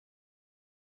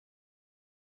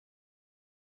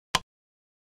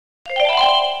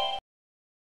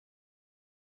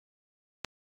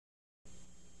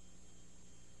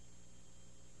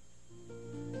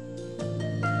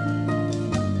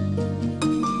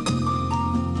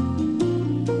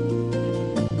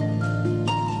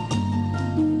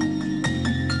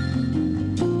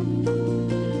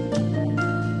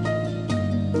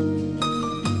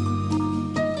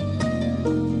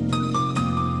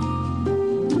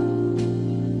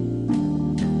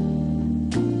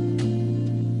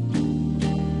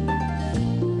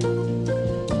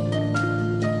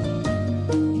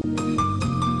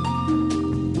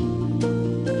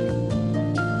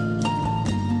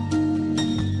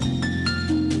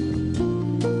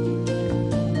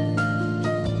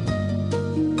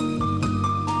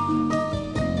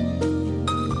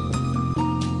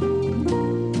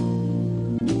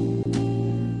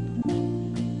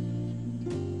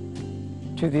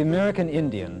To the American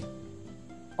Indian,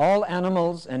 all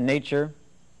animals and nature,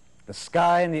 the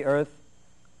sky and the earth,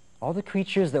 all the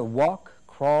creatures that walk,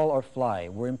 crawl, or fly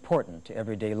were important to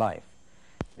everyday life.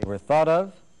 They were thought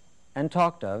of and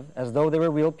talked of as though they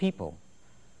were real people.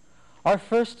 Our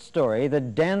first story, The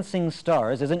Dancing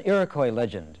Stars, is an Iroquois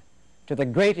legend. To the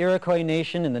great Iroquois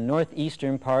nation in the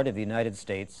northeastern part of the United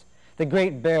States, the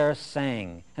Great Bear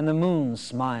sang, and the moon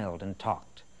smiled and talked.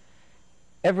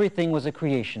 Everything was a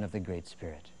creation of the Great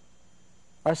Spirit.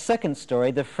 Our second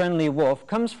story, The Friendly Wolf,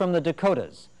 comes from the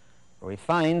Dakotas, where we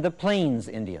find the Plains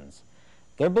Indians.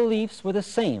 Their beliefs were the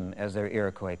same as their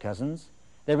Iroquois cousins.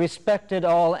 They respected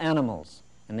all animals,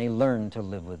 and they learned to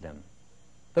live with them.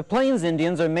 The Plains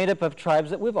Indians are made up of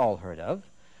tribes that we've all heard of.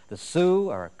 The Sioux,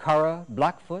 Arikara,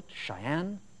 Blackfoot,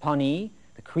 Cheyenne, Pawnee,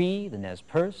 the Cree, the Nez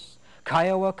Perce,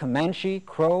 Kiowa, Comanche,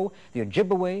 Crow, the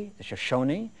Ojibwe, the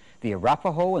Shoshone, the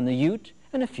Arapaho, and the Ute,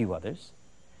 and a few others.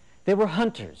 They were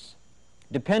hunters,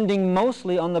 depending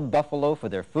mostly on the buffalo for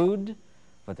their food,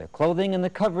 for their clothing, and the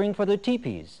covering for their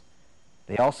teepees.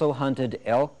 They also hunted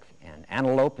elk and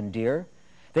antelope and deer.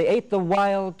 They ate the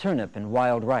wild turnip and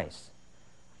wild rice.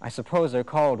 I suppose they're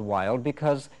called wild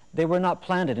because they were not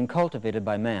planted and cultivated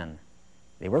by man.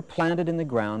 They were planted in the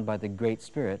ground by the Great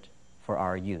Spirit for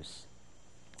our use.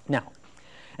 Now,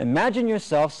 imagine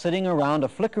yourself sitting around a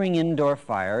flickering indoor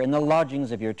fire in the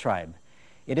lodgings of your tribe.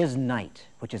 It is night,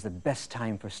 which is the best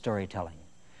time for storytelling.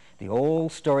 The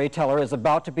old storyteller is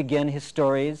about to begin his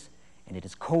stories, and it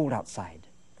is cold outside.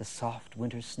 The soft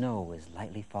winter snow is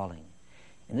lightly falling.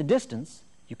 In the distance,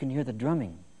 you can hear the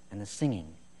drumming and the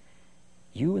singing.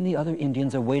 You and the other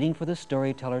Indians are waiting for the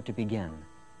storyteller to begin.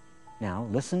 Now,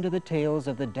 listen to the tales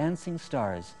of the Dancing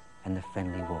Stars and the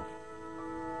Friendly Wolf.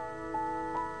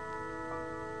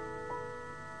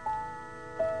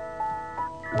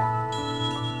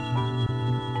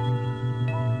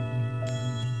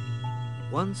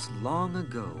 Once long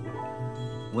ago,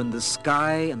 when the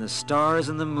sky and the stars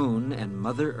and the moon and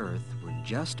Mother Earth were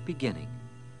just beginning,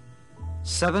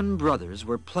 7 brothers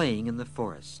were playing in the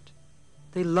forest.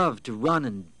 They loved to run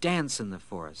and dance in the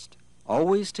forest,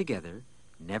 always together,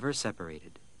 never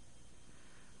separated.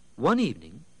 One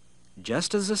evening,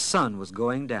 just as the sun was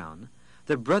going down,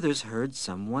 the brothers heard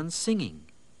someone singing.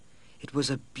 It was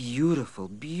a beautiful,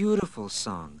 beautiful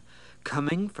song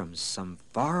coming from some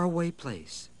faraway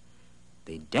place.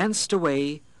 They danced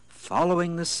away,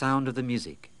 following the sound of the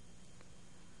music.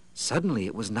 Suddenly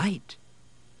it was night.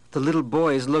 The little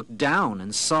boys looked down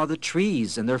and saw the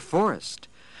trees and their forest,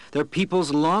 their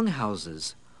people's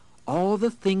longhouses, all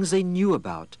the things they knew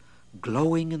about,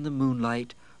 glowing in the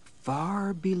moonlight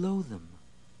far below them.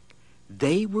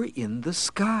 They were in the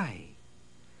sky,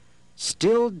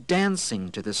 still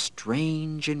dancing to the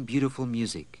strange and beautiful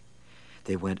music.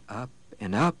 They went up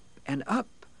and up and up,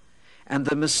 and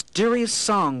the mysterious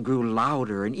song grew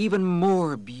louder and even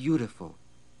more beautiful.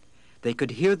 They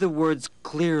could hear the words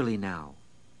clearly now.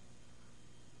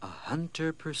 A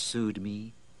hunter pursued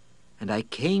me, and I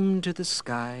came to the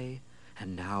sky,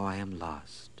 and now I am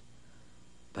lost.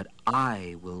 But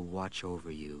I will watch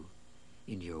over you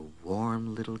in your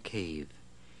warm little cave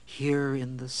here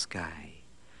in the sky.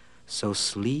 So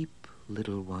sleep,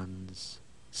 little ones,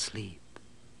 sleep.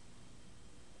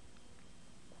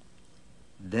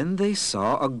 Then they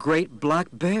saw a great black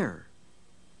bear.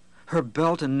 Her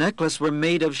belt and necklace were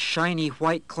made of shiny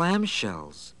white clam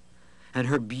shells, and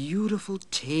her beautiful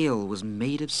tail was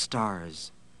made of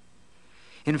stars.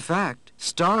 In fact,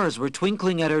 stars were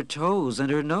twinkling at her toes and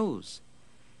her nose.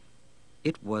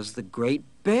 It was the great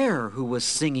bear who was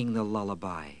singing the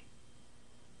lullaby.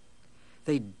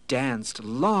 They danced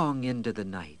long into the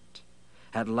night.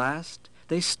 At last,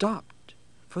 they stopped,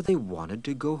 for they wanted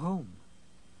to go home.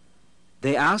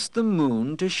 They asked the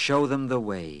moon to show them the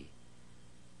way,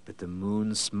 But the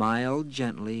moon smiled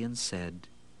gently and said,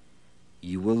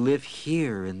 "You will live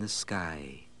here in the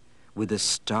sky with the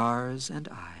stars and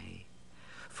I,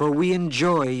 for we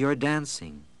enjoy your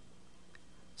dancing."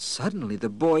 Suddenly the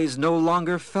boys no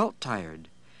longer felt tired,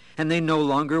 and they no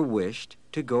longer wished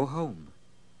to go home.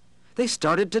 They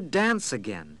started to dance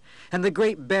again, and the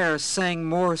great bear sang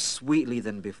more sweetly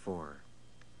than before.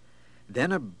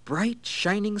 Then a bright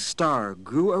shining star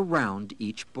grew around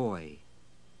each boy.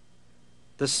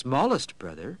 The smallest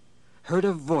brother heard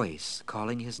a voice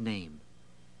calling his name.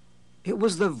 It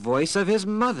was the voice of his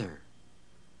mother.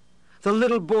 The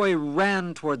little boy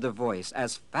ran toward the voice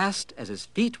as fast as his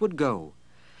feet would go,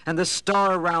 and the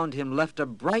star around him left a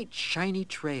bright, shiny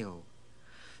trail.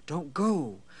 "Don't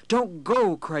go, don't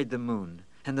go," cried the moon,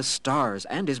 and the stars,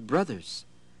 and his brothers.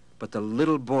 But the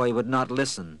little boy would not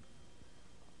listen.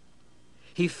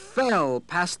 He fell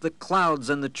past the clouds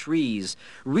and the trees,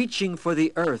 reaching for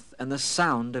the earth and the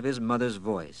sound of his mother's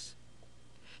voice.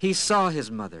 He saw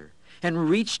his mother and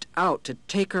reached out to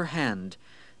take her hand.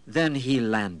 Then he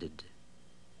landed.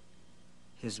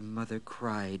 His mother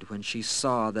cried when she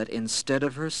saw that instead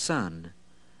of her son,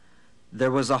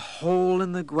 there was a hole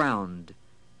in the ground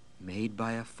made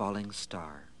by a falling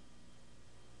star.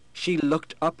 She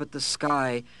looked up at the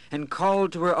sky and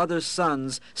called to her other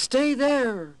sons, "Stay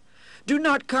there! Do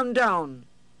not come down!"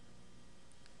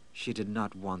 She did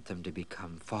not want them to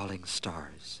become falling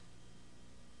stars.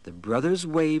 The brothers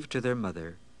waved to their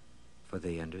mother, for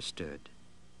they understood,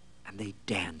 and they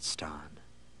danced on.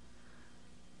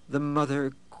 The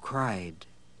mother cried,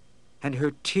 and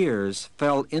her tears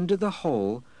fell into the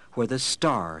hole where the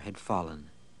star had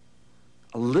fallen.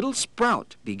 A little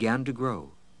sprout began to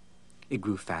grow. It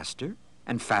grew faster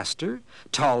and faster,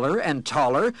 taller and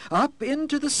taller, up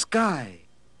into the sky.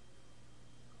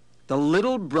 The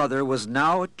little brother was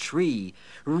now a tree,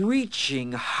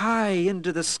 reaching high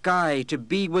into the sky to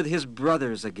be with his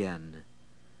brothers again.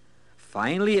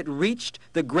 Finally it reached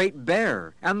the great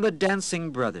bear and the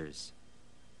dancing brothers.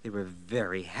 They were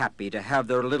very happy to have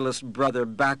their littlest brother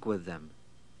back with them.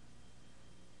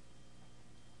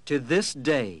 To this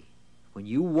day, when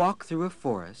you walk through a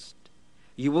forest,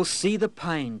 you will see the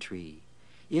pine tree.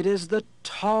 It is the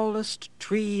tallest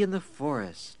tree in the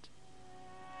forest.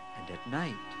 And at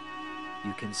night,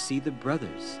 you can see the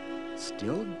brothers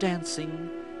still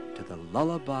dancing to the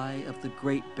lullaby of the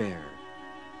great bear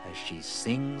as she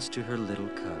sings to her little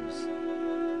cubs.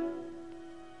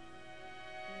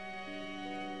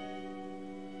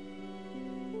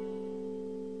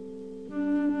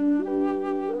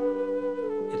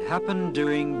 It happened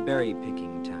during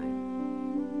berry-picking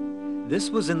time. This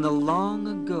was in the long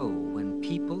ago when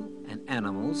people and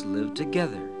animals lived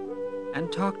together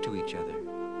and talked to each other.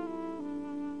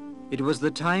 It was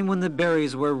the time when the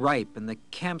berries were ripe and the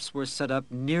camps were set up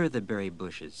near the berry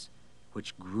bushes,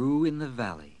 which grew in the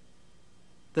valley.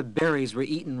 The berries were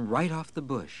eaten right off the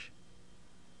bush.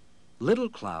 Little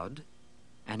Cloud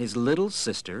and his little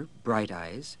sister, Bright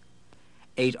Eyes,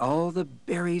 ate all the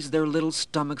berries their little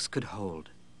stomachs could hold.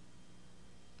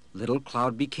 Little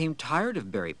Cloud became tired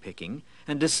of berry picking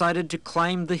and decided to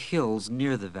climb the hills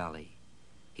near the valley.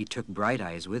 He took Bright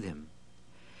Eyes with him.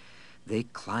 They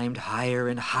climbed higher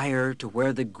and higher to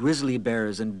where the grizzly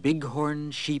bears and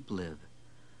bighorn sheep live.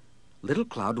 Little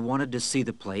Cloud wanted to see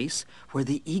the place where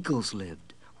the eagles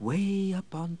lived, way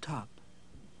up on top.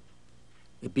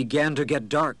 It began to get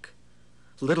dark.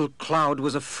 Little Cloud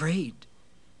was afraid.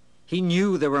 He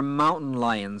knew there were mountain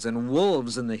lions and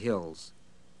wolves in the hills,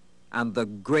 and the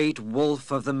great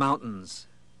wolf of the mountains.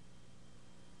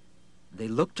 They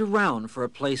looked around for a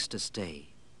place to stay.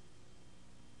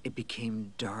 It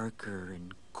became darker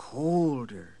and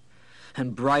colder,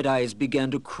 and Bright Eyes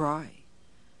began to cry.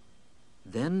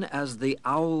 Then, as the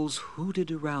owls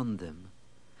hooted around them,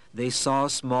 they saw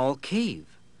a small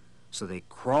cave, so they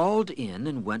crawled in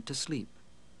and went to sleep.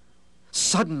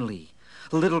 Suddenly,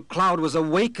 Little Cloud was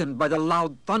awakened by the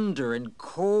loud thunder and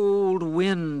cold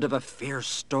wind of a fierce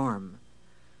storm.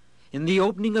 In the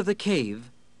opening of the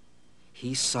cave,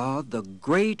 he saw the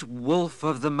great wolf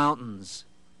of the mountains.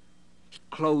 He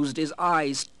closed his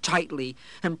eyes tightly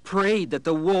and prayed that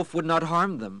the wolf would not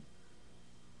harm them.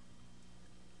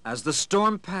 As the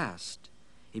storm passed,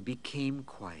 it became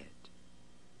quiet.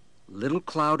 Little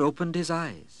Cloud opened his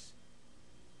eyes.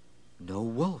 No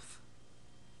wolf.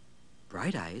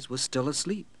 Bright Eyes was still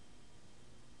asleep.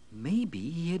 Maybe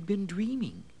he had been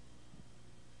dreaming.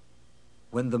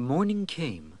 When the morning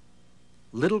came,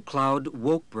 Little Cloud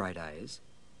woke Bright Eyes,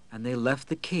 and they left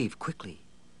the cave quickly.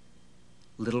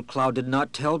 Little Cloud did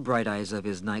not tell Bright Eyes of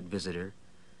his night visitor,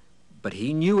 but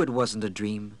he knew it wasn't a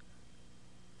dream.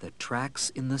 The tracks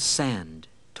in the sand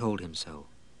told him so.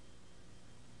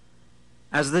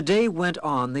 As the day went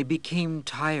on, they became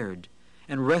tired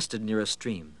and rested near a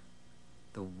stream.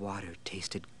 The water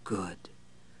tasted good.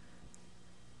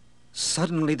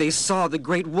 Suddenly they saw the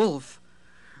great wolf.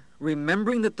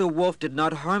 Remembering that the wolf did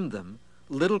not harm them,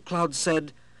 Little Cloud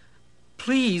said,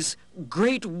 "Please,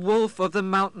 great wolf of the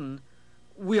mountain,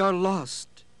 we are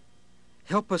lost.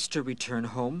 Help us to return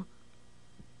home."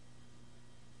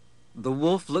 The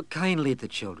wolf looked kindly at the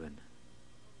children.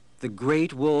 The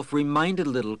great wolf reminded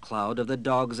Little Cloud of the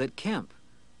dogs at camp,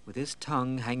 with his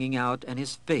tongue hanging out and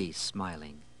his face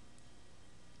smiling.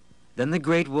 Then the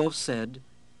great wolf said,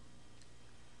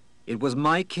 "It was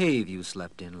my cave you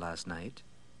slept in last night.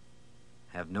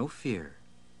 Have no fear.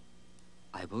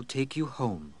 I will take you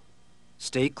home.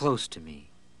 Stay close to me."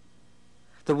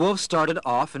 The wolf started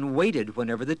off and waited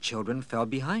whenever the children fell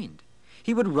behind.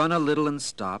 He would run a little and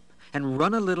stop, and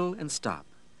run a little and stop.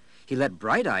 He let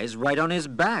Bright Eyes ride on his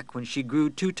back when she grew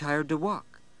too tired to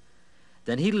walk.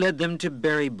 Then he led them to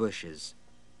berry bushes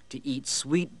to eat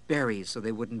sweet berries so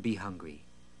they wouldn't be hungry.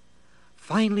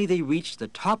 Finally, they reached the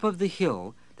top of the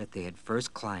hill that they had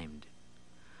first climbed.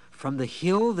 From the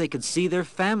hill, they could see their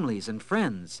families and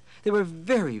friends. They were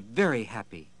very, very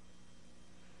happy.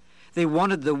 They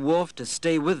wanted the wolf to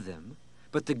stay with them,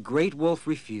 but the great wolf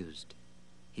refused.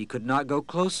 He could not go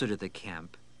closer to the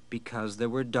camp because there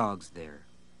were dogs there.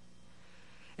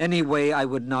 "Anyway, I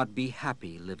would not be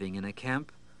happy living in a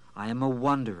camp. I am a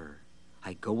wanderer.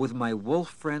 I go with my wolf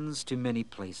friends to many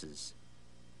places.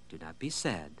 Do not be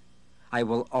sad. I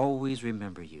will always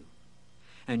remember you.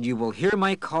 And you will hear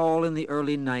my call in the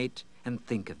early night and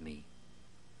think of me."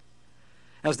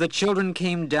 As the children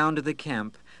came down to the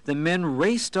camp, the men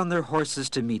raced on their horses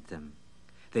to meet them.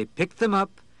 They picked them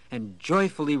up and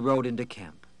joyfully rode into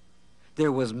camp.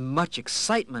 There was much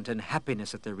excitement and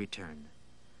happiness at their return.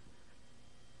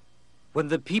 When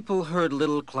the people heard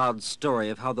Little Cloud's story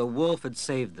of how the wolf had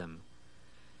saved them,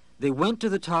 they went to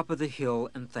the top of the hill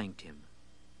and thanked him.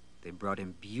 They brought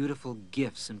him beautiful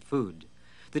gifts and food.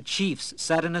 The chiefs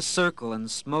sat in a circle and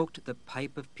smoked the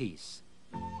pipe of peace.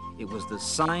 It was the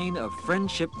sign of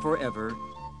friendship forever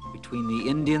between the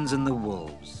Indians and the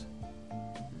wolves.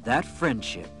 That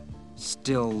friendship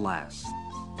still lasts.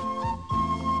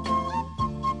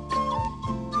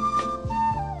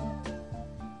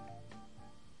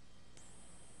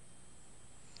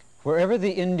 Wherever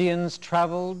the Indians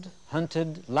traveled,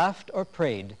 hunted, laughed, or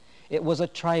prayed, it was a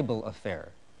tribal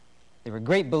affair. They were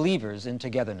great believers in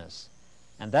togetherness,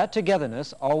 and that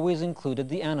togetherness always included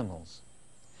the animals.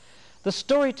 The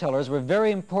storytellers were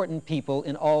very important people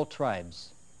in all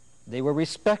tribes. They were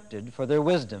respected for their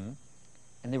wisdom,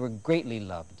 and they were greatly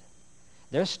loved.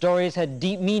 Their stories had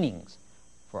deep meanings,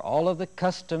 for all of the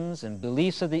customs and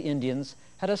beliefs of the Indians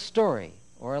had a story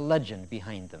or a legend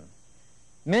behind them.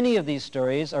 Many of these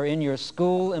stories are in your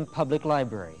school and public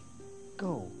library.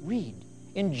 Go, read,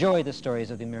 enjoy the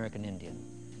stories of the American Indian,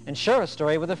 and share a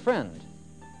story with a friend,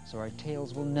 so our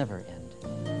tales will never end.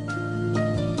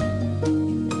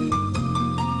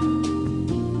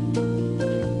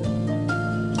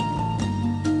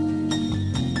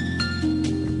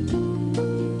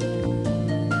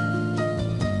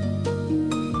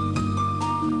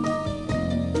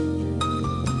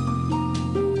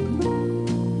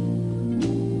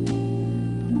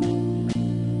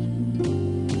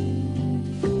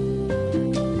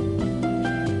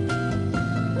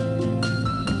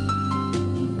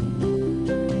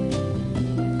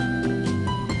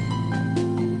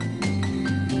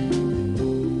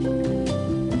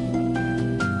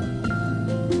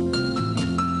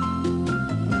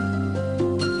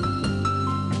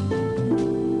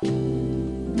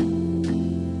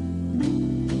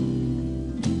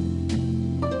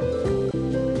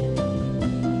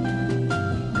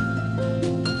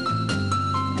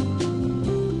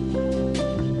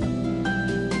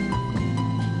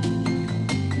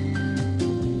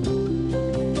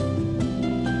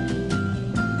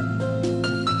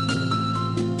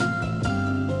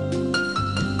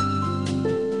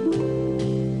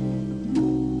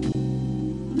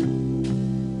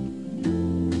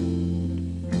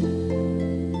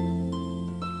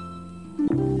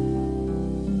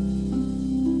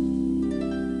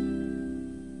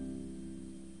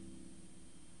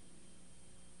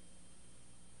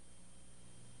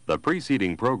 The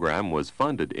preceding program was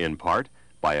funded in part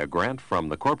by a grant from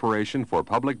the Corporation for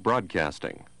Public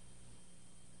Broadcasting.